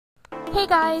Hey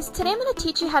guys, today I'm going to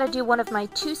teach you how to do one of my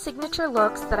 2 signature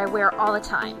looks that I wear all the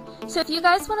time. So if you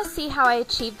guys want to see how I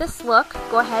achieve this look,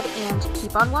 go ahead and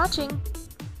keep on watching.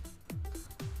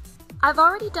 I've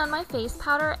already done my face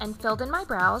powder and filled in my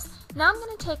brows. Now I'm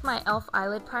going to take my e.l.f.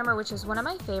 eyelid primer, which is one of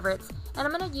my favorites, and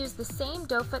I'm going to use the same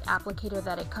doe foot applicator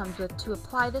that it comes with to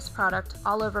apply this product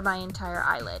all over my entire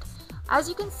eyelid. As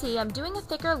you can see, I'm doing a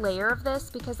thicker layer of this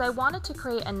because I wanted to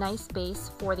create a nice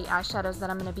base for the eyeshadows that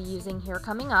I'm going to be using here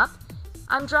coming up.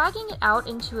 I'm dragging it out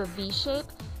into a V shape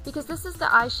because this is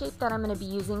the eye shape that I'm going to be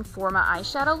using for my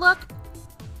eyeshadow look.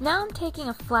 Now I'm taking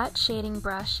a flat shading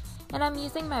brush and I'm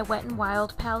using my Wet n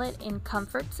Wild palette in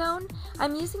Comfort Zone.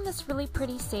 I'm using this really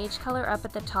pretty sage color up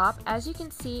at the top. As you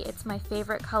can see, it's my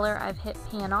favorite color. I've hit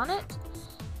pan on it.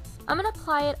 I'm going to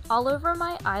apply it all over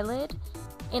my eyelid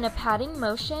in a patting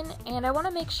motion, and I want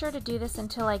to make sure to do this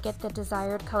until I get the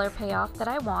desired color payoff that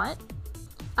I want.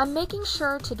 I'm making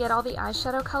sure to get all the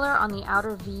eyeshadow color on the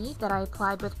outer V that I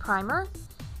applied with primer.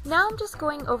 Now I'm just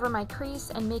going over my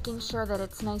crease and making sure that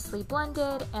it's nicely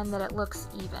blended and that it looks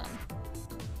even.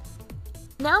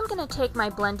 Now I'm going to take my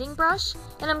blending brush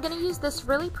and I'm going to use this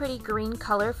really pretty green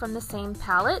color from the same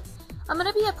palette. I'm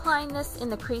going to be applying this in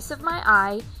the crease of my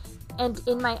eye and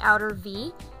in my outer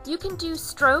V. You can do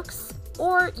strokes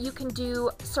or you can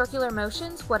do circular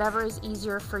motions, whatever is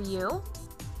easier for you.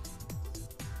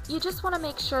 You just want to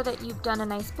make sure that you've done a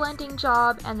nice blending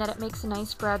job and that it makes a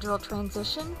nice gradual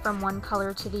transition from one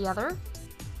color to the other.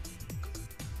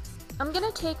 I'm going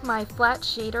to take my flat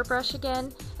shader brush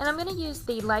again and I'm going to use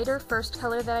the lighter first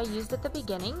color that I used at the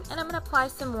beginning, and I'm going to apply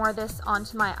some more of this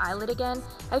onto my eyelid again.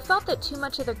 I felt that too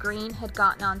much of the green had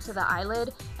gotten onto the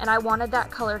eyelid and I wanted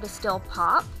that color to still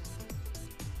pop.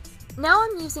 Now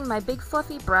I'm using my big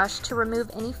fluffy brush to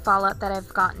remove any fallout that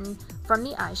I've gotten from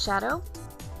the eyeshadow.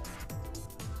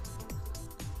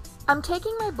 I'm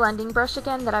taking my blending brush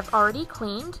again that I've already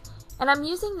cleaned, and I'm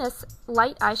using this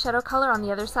light eyeshadow color on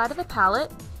the other side of the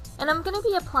palette, and I'm going to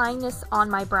be applying this on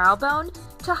my brow bone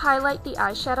to highlight the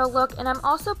eyeshadow look, and I'm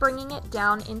also bringing it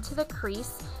down into the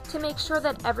crease to make sure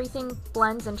that everything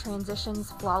blends and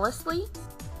transitions flawlessly.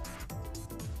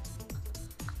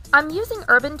 I'm using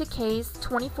Urban Decay's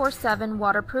 24/7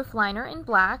 waterproof liner in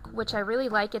black, which I really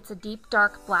like. It's a deep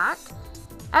dark black.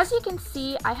 As you can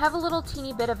see, I have a little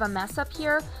teeny bit of a mess up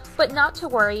here, but not to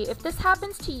worry. If this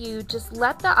happens to you, just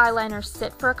let the eyeliner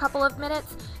sit for a couple of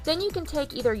minutes, then you can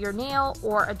take either your nail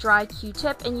or a dry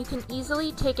Q-tip and you can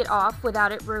easily take it off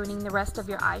without it ruining the rest of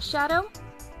your eyeshadow.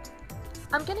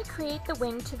 I'm going to create the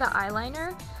wing to the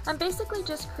eyeliner. I'm basically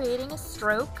just creating a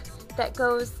stroke that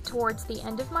goes towards the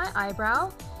end of my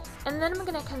eyebrow, and then I'm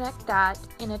going to connect that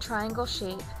in a triangle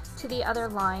shape to the other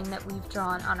line that we've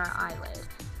drawn on our eyelid.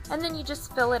 And then you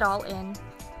just fill it all in.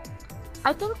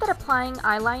 I think that applying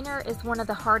eyeliner is one of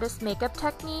the hardest makeup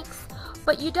techniques,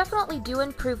 but you definitely do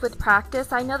improve with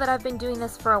practice. I know that I've been doing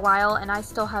this for a while and I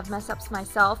still have mess ups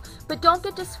myself, but don't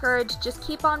get discouraged, just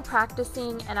keep on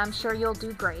practicing and I'm sure you'll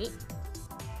do great.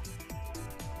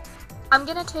 I'm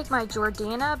going to take my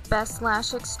Jordana Best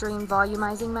Lash Extreme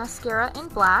Volumizing Mascara in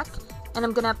black and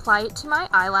I'm going to apply it to my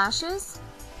eyelashes.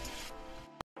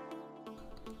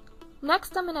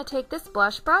 Next, I'm going to take this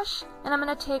blush brush and I'm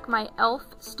going to take my e.l.f.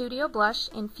 Studio Blush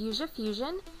in Fuschia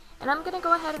Fusion and I'm going to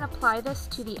go ahead and apply this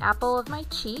to the apple of my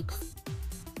cheeks.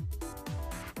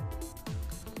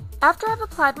 After I've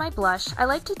applied my blush, I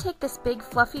like to take this big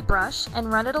fluffy brush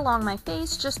and run it along my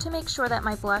face just to make sure that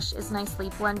my blush is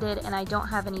nicely blended and I don't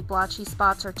have any blotchy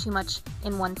spots or too much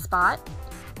in one spot.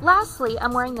 Lastly,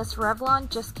 I'm wearing this Revlon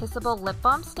Just Kissable Lip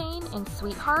Balm stain in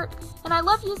Sweetheart, and I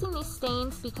love using these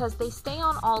stains because they stay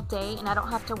on all day and I don't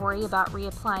have to worry about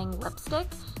reapplying lipstick.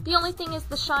 The only thing is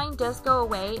the shine does go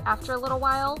away after a little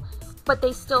while, but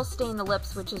they still stain the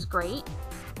lips, which is great.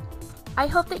 I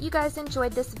hope that you guys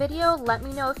enjoyed this video. Let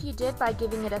me know if you did by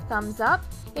giving it a thumbs up.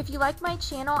 If you like my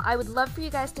channel, I would love for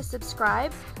you guys to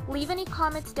subscribe. Leave any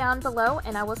comments down below,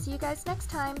 and I will see you guys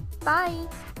next time. Bye!